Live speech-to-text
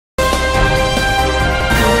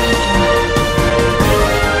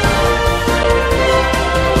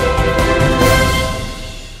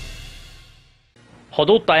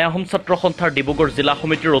সদৌ টাই আহোম ছাত্ৰ সন্থাৰ ডিব্ৰুগড় জিলা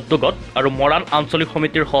সমিতিৰ উদ্যোগত আৰু মৰাণ আঞ্চলিক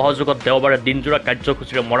সমিতিৰ সহযোগত দেওবাৰে দিনজোৰা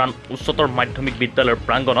কাৰ্যসূচীৰে মৰাণ উচ্চতৰ মাধ্যমিক বিদ্যালয়ৰ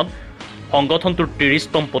প্ৰাংগণত সংগঠনটোৰ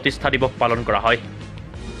 ৩০তম প্ৰতিষ্ঠা দিৱস পালন কৰা হয়।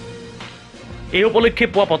 এই উপলক্ষে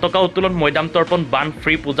পুৱা পতাকা উত্তোলন, মৈদাম তৰ্পণ, বান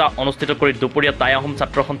ফ্ৰী পূজা অনুষ্ঠিত কৰি দুপৰীয়া টাই আহোম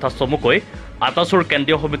ছাত্ৰ সন্থা চমুকৈ আটাচুৰ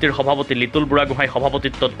কেন্দ্ৰীয় সমিতিৰ সভাপতি লিতুল বুঢ়াগোহাঁই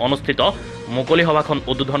সভাপতিত্বত অনুষ্ঠিত মুকলি সভাখন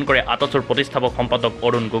উদ্বোধন কৰে আটাচুৰ প্ৰতিষ্ঠাপক সম্পাদক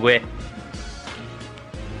অৰুণ গগৈয়ে।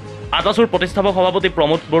 আটাচুৰ প্ৰতিষ্ঠাপক সভাপতি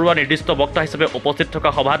প্ৰমোদ বৰুৱা নিৰ্দিষ্ট বক্তা হিচাপে উপস্থিত থকা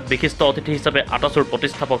সভাত বিশিষ্ট অতিথি হিচাপে আটাচুৰ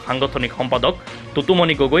প্ৰতিষ্ঠাপক সাংগঠনিক সম্পাদক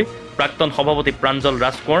টুটুমণি গগৈ, প্ৰাক্তন সভাপতি প্ৰাঞ্জল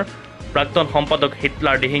ৰাজকোঁৱৰ, প্ৰাক্তন সম্পাদক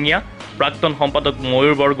হিটলাৰ দিহিঙীয়া, প্ৰাক্তন সম্পাদক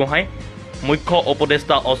ময়ূৰ বৰগোহাঁই, মুখ্য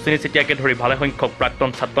উপদেষ্টা অশ্বিনী চেতিয়াকে ধৰি ভালেসংখ্যক প্ৰাক্তন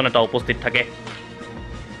ছাত্ৰ নেতা উপস্থিত থাকে।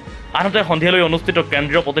 আনহাতে সন্ধিয়ালৈ অনুষ্ঠিত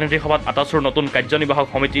কেন্দ্ৰীয় প্ৰতিনিধি সভাত আটাচুৰ নতুন কাৰ্যনিৰ্বাহক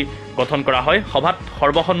সমিতি গঠন কৰা হয়। সভাত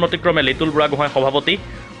সৰ্বসন্মতিক্ৰমে লিতুল বুঢ়াগোহাঁই সভাপতি,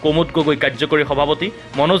 কুমুদ গগৈ কাৰ্যকৰী সভাপতি,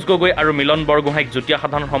 মনোজ গগৈ আৰু মিলন বৰগোহাঁইক যুটীয়া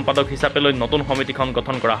সাধাৰণ সম্পাদক হিচাপে লৈ নতুন সমিতিখন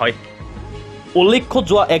গঠন কৰা হয়। উল্লেখ্য,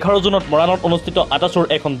 যোৱা 11 জুনত মৰাণত অনুষ্ঠিত আটাচুৰ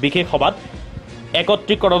এখন বিশেষ সভাত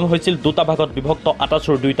একত্ৰীকৰণ হৈছিল দুটা ভাগত বিভক্ত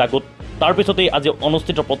আটাচুৰ দুইটা গোট। তাৰ পিছতেই আজি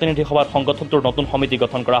অনুষ্ঠিত প্ৰতিনিধি সভাত সংগঠনটোৰ নতুন সমিতি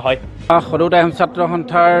গঠন কৰা হয়। সদৌ টাই আহোম ছাত্ৰ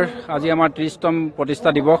সন্থাৰ আজি আমাৰ ৩০তম প্ৰতিষ্ঠা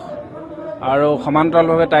দিৱস আৰু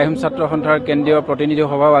সমান্তৰালভাৱে টাই আহোম ছাত্ৰ সন্থাৰ কেন্দ্ৰীয় প্ৰতিনিধি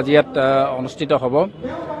সভাও আজি ইয়াত অনুষ্ঠিত হ'ব।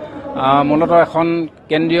 মূলতঃ এখন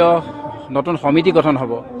কেন্দ্ৰীয় নতুন সমিতি গঠন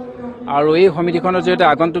হ'ব আৰু এই সমিতিখনৰ জৰিয়তে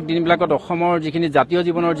আগন্তুক দিনবিলাকত অসমৰ যিখিনি জাতীয়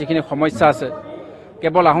জীৱনৰ যিখিনি সমস্যা আছে,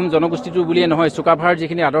 কেৱল আহোম জনগোষ্ঠীটো বুলিয়ে নহয়, চুকাফাৰ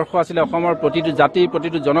যিখিনি আদৰ্শ আছিলে অসমৰ প্ৰতিটো জাতিৰ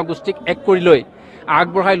প্ৰতিটো জনগোষ্ঠীক এক কৰি লৈ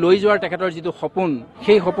আগবঢ়াই লৈ যোৱাৰ তেখেতৰ যিটো সপোন,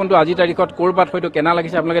 সেই সপোনটো আজিৰ তাৰিখত ক'ৰবাত হয়তো কেনা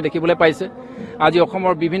লাগিছে আপোনালোকে দেখিবলৈ পাইছে। আজি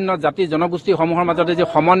অসমৰ বিভিন্ন জাতি জনগোষ্ঠীসমূহৰ মাজতে যি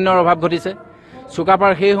সমন্বয়ৰ অভাৱ ঘটিছে,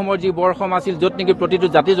 চুকাফাৰ সেই সময়ৰ যি বৰসম আছিল য'ত নেকি প্ৰতিটো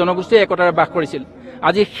জাতি জনগোষ্ঠীয়ে একতাৰে বাস কৰিছিল,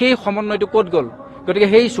 আজি সেই সমন্বয়টো ক'ত গ'ল? গতিকে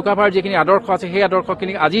সেই চুকাফাৰ যিখিনি আদৰ্শ আছে সেই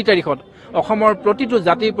আদৰ্শখিনি আজিৰ তাৰিখত অসমৰ প্ৰতিটো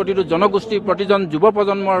জাতি, প্ৰতিটো জনগোষ্ঠী, প্ৰতিজন যুৱ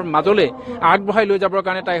প্ৰজন্মৰ মাজলৈ আগবঢ়াই লৈ যাবৰ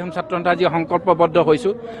কাৰণে টাই আহোম ছাত্ৰ সন্থা আজি সংকল্পবদ্ধ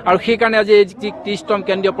হৈছোঁ। আৰু সেইকাৰণে আজি এই যি ৩০তম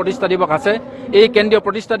কেন্দ্ৰীয় প্ৰতিষ্ঠা দিৱস আছে, এই কেন্দ্ৰীয়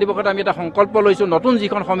প্ৰতিষ্ঠা দিৱসত আমি এটা সংকল্প লৈছোঁ, নতুন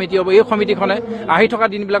যিখন সমিতি হ'ব এই সমিতিখনে আহি থকা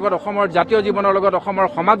দিনবিলাকত অসমৰ জাতীয় জীৱনৰ লগত, অসমৰ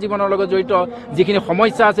সমাজ জীৱনৰ লগত জড়িত যিখিনি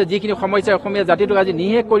সমস্যা আছে, যিখিনি সমস্যাই অসমীয়া জাতিটোক আজি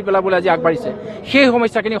নিঃশেষ কৰি পেলাবলৈ আজি আগবাঢ়িছে, সেই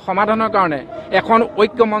সমস্যাখিনি সমাধানৰ কাৰণে এখন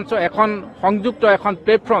ঐক্যমঞ্চ, এখন সংযুক্ত এখন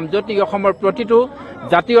প্লেটফৰ্ম, য'ত নেকি অসমৰ প্ৰতিটো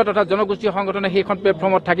জাতীয় তথা জনগোষ্ঠীয় সংগঠনে সেইখন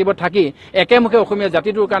প্লেটফৰ্মত থাকি একেমুখে অসমীয়া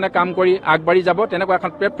জাতিটোৰ কাৰণে কাম কৰি আগবাঢ়ি যাব, তেনেকুৱা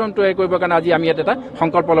এখন প্লেটফৰ্ম তৈয়াৰ কৰিবৰ কাৰণে আজি আমি ইয়াত এটা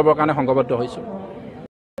সংকল্প ল'বৰ কাৰণে সংঘবদ্ধ হৈছোঁ।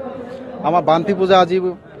 আমাৰ বানফি পূজা আজি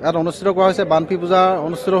ইয়াত অনুষ্ঠিত কৰা হৈছে। বানফি পূজা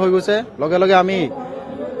অনুষ্ঠিত হৈ গৈছে, লগে লগে আমি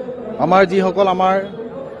আমাৰ যিসকল আমাৰ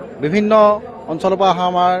বিভিন্ন অঞ্চলৰ পৰা অহা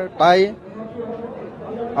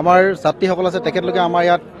আমাৰ ছাত্ৰীসকল আছে, তেখেতলোকে আমাৰ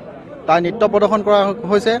ইয়াত টাই নৃত্য প্ৰদৰ্শন কৰা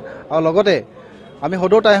হৈছে। আৰু লগতে আমি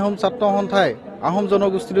সদৌ টাই আহোম ছাত্ৰ সন্থাই আহোম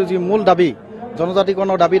জনগোষ্ঠীৰ যি মূল দাবী,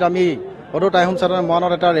 জনজাতিকৰণৰ দাবীত আমি সদৌ টাই আহোম ছাত্ৰ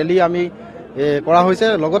মৰাণত এটা ৰেলী আমি কৰা হৈছে।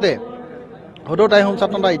 লগতে সদৌ টাই আহোম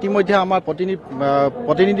ছাত্ৰ সন্থা ইতিমধ্যে আমাৰ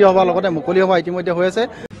প্ৰতিনিধি সভা লগতে মুকলি সভা ইতিমধ্যে হৈ আছে।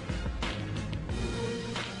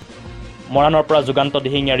 মৰাণৰ পৰা যুগান্ত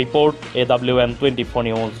দিহিঙীয়া ৰিপৰ্ট, awn24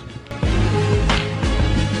 নিউজ।